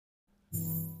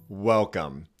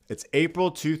Welcome. It's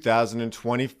April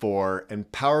 2024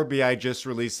 and Power BI just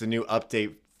released a new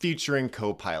update featuring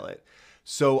Copilot.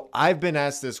 So I've been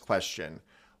asked this question.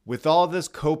 With all this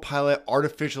Copilot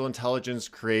artificial intelligence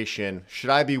creation, should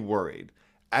I be worried?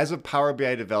 As a Power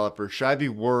BI developer, should I be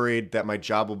worried that my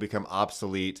job will become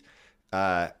obsolete?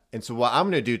 And so what I'm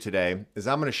going to do today is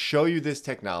I'm going to show you this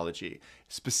technology,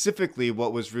 specifically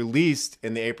what was released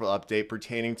in the April update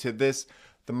pertaining to the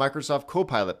Microsoft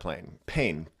Copilot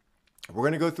Pane. We're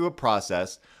going to go through a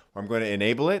process where I'm going to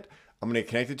enable it. I'm going to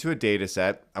connect it to a data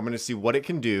set. I'm going to see what it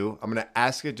can do. I'm going to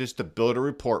ask it just to build a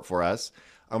report for us.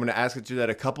 I'm going to ask it to do that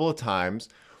a couple of times.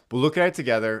 We'll look at it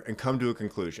together and come to a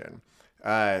conclusion.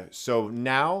 So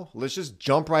now let's just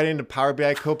jump right into Power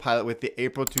BI Copilot with the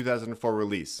April 2004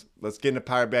 release. Let's get into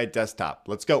Power BI Desktop.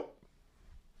 Let's go.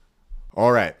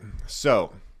 All right,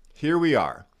 so here we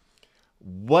are.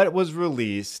 What was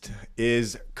released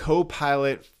is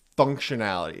Copilot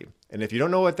functionality. And if you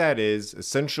don't know what that is,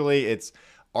 essentially it's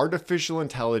artificial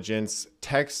intelligence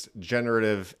text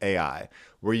generative AI,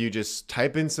 where you just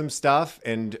type in some stuff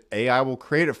and AI will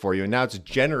create it for you. And now it's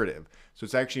generative. So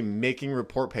it's actually making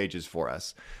report pages for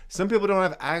us. Some people don't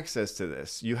have access to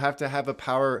this. You have to have a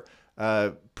Power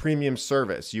Premium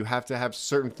service. You have to have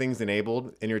certain things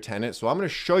enabled in your tenant. So I'm going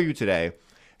to show you today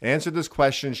and answer this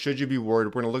question, should you be worried?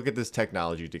 We're going to look at this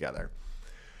technology together.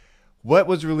 What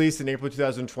was released in April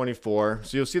 2024,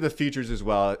 so you'll see the features as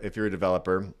well if you're a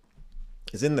developer,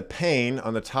 is in the pane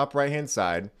on the top right-hand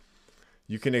side.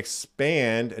 You can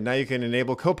expand and now you can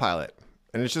enable Copilot.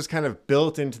 And it's just kind of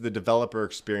built into the developer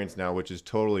experience now, which is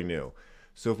totally new.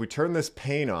 So if we turn this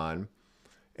pane on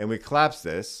and we collapse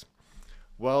this,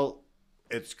 well,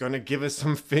 it's going to give us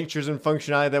some features and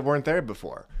functionality that weren't there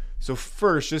before. So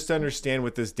first, just to understand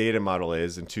what this data model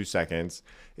is in 2 seconds,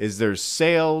 is there's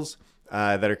sales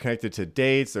that are connected to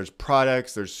dates, there's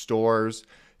products, there's stores,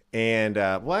 and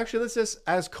well, actually, let's just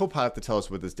ask Copilot to tell us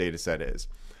what this data set is.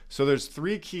 So there's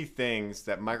 3 key things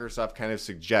that Microsoft kind of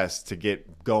suggests to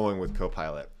get going with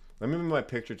Copilot. Let me move my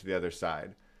picture to the other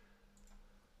side.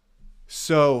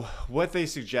 So what they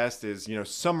suggest is,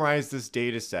 summarize this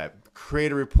data set,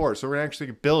 create a report. So we're gonna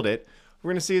actually build it.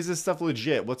 We're gonna see, is this stuff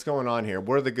legit? What's going on here?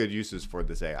 What are the good uses for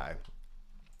this AI?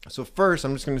 So first,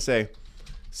 I'm just gonna say,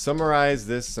 summarize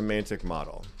this semantic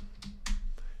model.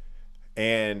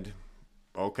 And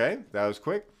okay, that was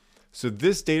quick. So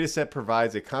this data set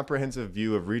provides a comprehensive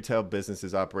view of retail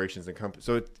businesses, operations, and companies.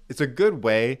 So it's a good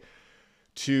way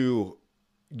to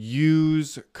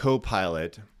use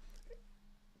Copilot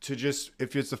to just,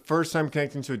 if it's the first time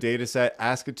connecting to a data set,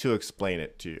 ask it to explain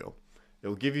it to you.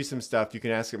 It'll give you some stuff. You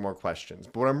can ask it more questions.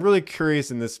 But what I'm really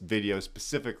curious in this video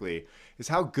specifically is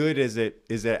how good is it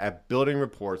at building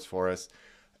reports for us?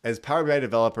 As Power BI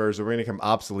developers, we're going to become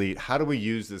obsolete. How do we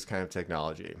use this kind of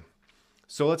technology?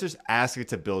 So let's just ask it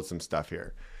to build some stuff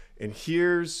here. And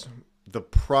here's the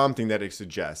prompting that it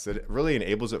suggests, that it really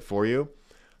enables it for you.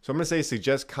 So I'm going to say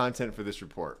suggest content for this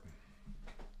report.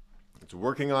 It's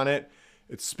working on it,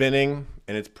 it's spinning,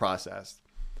 and it's processed.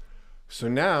 So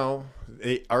now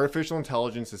the artificial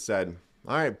intelligence has said,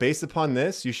 all right, based upon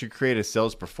this, you should create a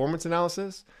sales performance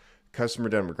analysis,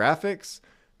 customer demographics,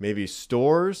 maybe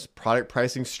stores, product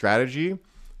pricing strategy.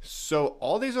 So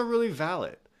all these are really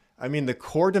valid. I mean, the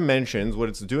core dimensions, what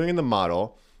it's doing in the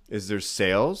model is there's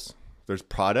sales, there's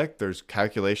product, there's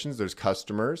calculations, there's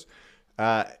customers.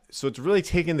 So it's really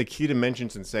taking the key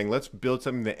dimensions and saying, let's build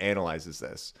something that analyzes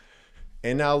this.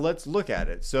 And now let's look at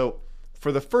it. So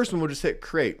for the first one, we'll just hit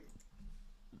create.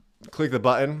 Click the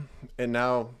button, and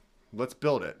now let's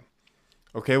build it.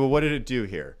 Okay, well, what did it do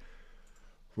here?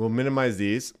 We'll minimize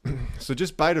these. So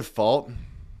just by default,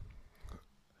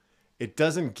 it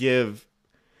doesn't give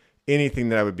anything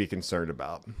that I would be concerned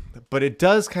about, but it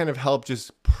does kind of help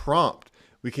just prompt.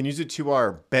 We can use it to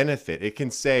our benefit. It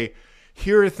can say,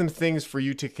 here are some things for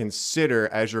you to consider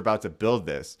as you're about to build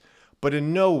this. But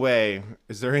in no way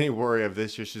is there any worry of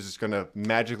this just going to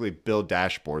magically build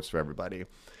dashboards for everybody.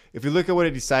 If you look at what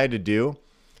it decided to do,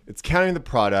 it's counting the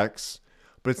products,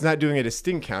 but it's not doing a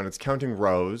distinct count. It's counting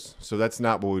rows. So that's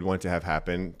not what we'd want to have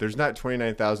happen. There's not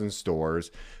 29,000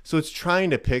 stores. So it's trying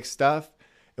to pick stuff,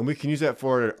 and we can use that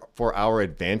for our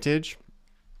advantage.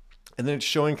 And then it's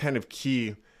showing kind of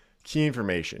key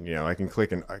information. I can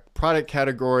click in a product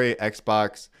category,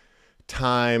 Xbox,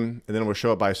 time, and then it will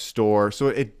show it by store. So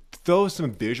it throws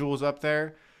some visuals up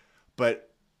there, but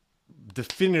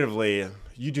definitively,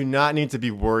 you do not need to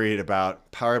be worried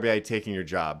about Power BI taking your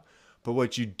job. But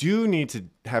what you do need to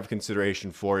have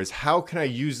consideration for is, how can I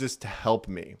use this to help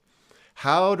me?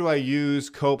 How do I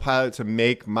use Copilot to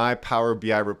make my Power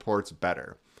BI reports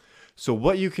better? So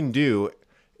what you can do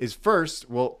is first,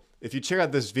 well, if you check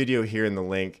out this video here in the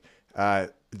link,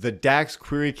 the DAX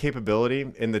query capability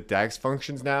in the DAX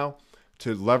functions now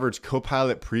to leverage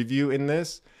Copilot preview in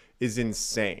this is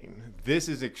insane. This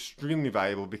is extremely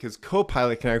valuable because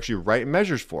Copilot can actually write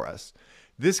measures for us.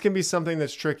 This can be something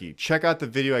that's tricky. Check out the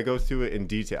video, I go through it in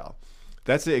detail.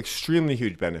 That's an extremely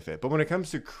huge benefit. But when it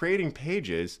comes to creating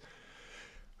pages,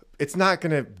 it's not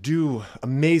gonna do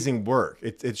amazing work.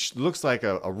 It looks like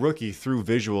a rookie threw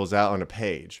visuals out on a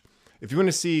page. If you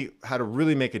wanna see how to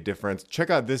really make a difference, check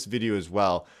out this video as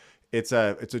well. It's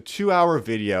a 2-hour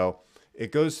video.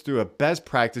 It goes through a best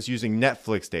practice using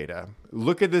Netflix data.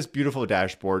 Look at this beautiful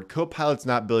dashboard. Copilot's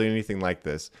not building anything like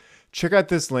this. Check out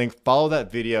this link, follow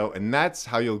that video, and that's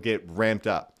how you'll get ramped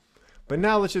up. But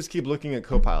now let's just keep looking at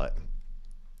Copilot.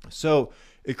 So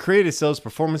it created a sales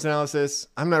performance analysis.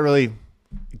 I'm not really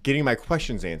getting my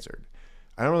questions answered.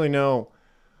 I don't really know.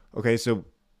 Okay, so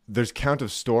there's count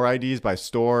of store IDs by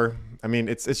store. I mean,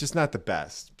 it's just not the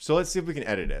best. So let's see if we can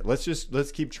edit it.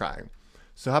 Let's keep trying.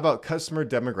 So how about customer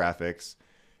demographics?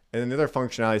 And then the other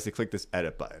functionality is to click this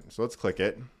edit button. So let's click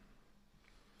it.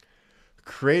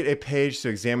 Create a page to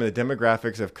examine the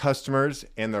demographics of customers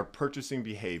and their purchasing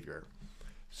behavior.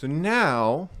 So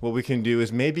now what we can do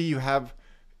is maybe you have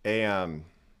a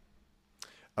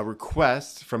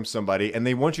request from somebody and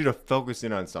they want you to focus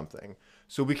in on something.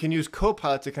 So we can use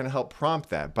Copilot to kind of help prompt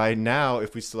that. By now,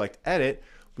 if we select edit,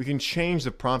 we can change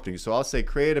the prompting. So I'll say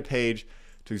create a page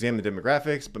to examine the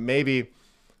demographics, but maybe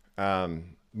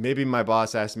my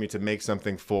boss asked me to make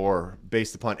something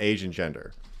based upon age and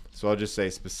gender. So I'll just say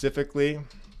specifically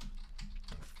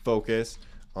focus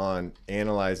on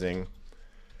analyzing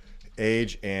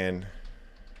age and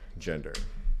gender.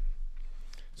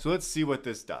 So let's see what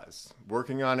this does.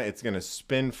 Working on it, it's gonna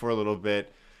spin for a little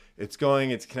bit. It's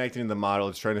connecting to the model,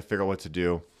 it's trying to figure out what to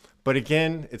do. But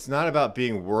again, it's not about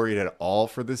being worried at all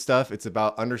for this stuff. It's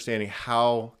about understanding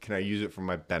how can I use it for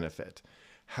my benefit?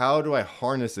 How do I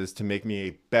harness this to make me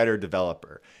a better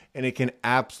developer? And it can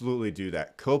absolutely do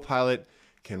that. Copilot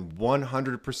can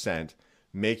 100%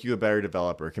 make you a better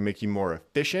developer. It can make you more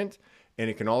efficient, and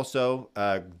it can also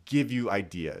give you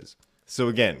ideas. So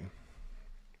again,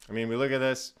 I mean, we look at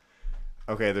this.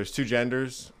 Okay, there's 2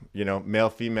 genders, male,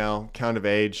 female, count of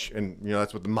age, and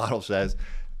that's what the model says.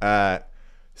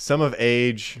 Sum of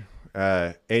age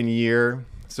and year.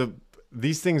 So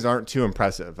these things aren't too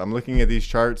impressive. I'm looking at these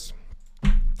charts,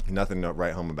 nothing to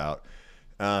write home about.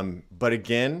 But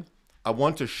again, I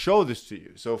want to show this to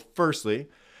you. So firstly,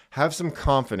 have some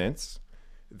confidence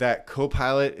that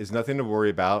Copilot is nothing to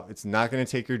worry about. It's not going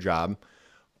to take your job.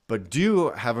 But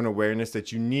do have an awareness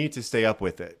that you need to stay up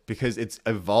with it because it's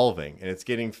evolving and it's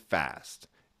getting fast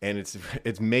and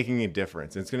it's making a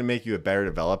difference. And it's going to make you a better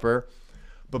developer.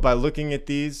 But by looking at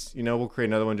these, we'll create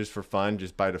another one just for fun,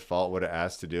 just by default, what it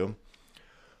asks to do.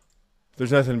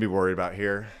 There's nothing to be worried about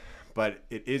here, but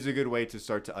it is a good way to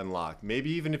start to unlock.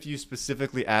 Maybe even if you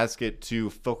specifically ask it to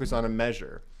focus on a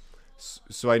measure.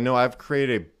 So I know I've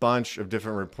created a bunch of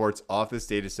different reports off this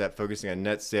data set, focusing on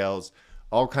net sales,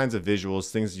 all kinds of visuals,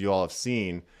 things you all have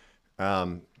seen.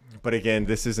 But again,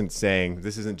 this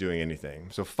isn't doing anything.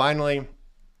 So finally,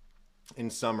 in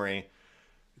summary,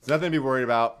 it's nothing to be worried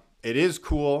about. It is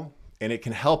cool and it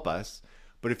can help us.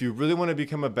 But if you really want to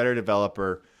become a better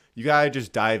developer, you got to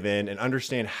just dive in and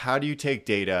understand how do you take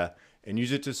data and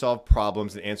use it to solve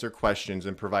problems and answer questions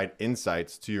and provide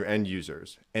insights to your end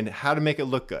users and how to make it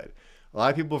look good. A lot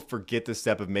of people forget the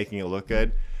step of making it look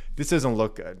good. This doesn't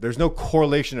look good. There's no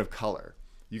correlation of color.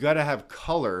 You got to have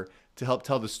color to help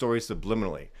tell the story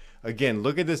subliminally. Again,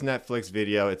 look at this Netflix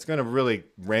video. It's going to really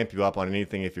ramp you up on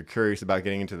anything if you're curious about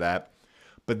getting into that.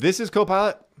 But this is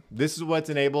Copilot. This is what's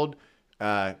enabled.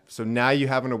 So now you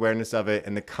have an awareness of it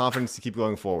and the confidence to keep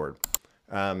going forward.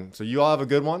 So you all have a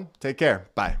good one. Take care.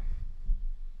 Bye.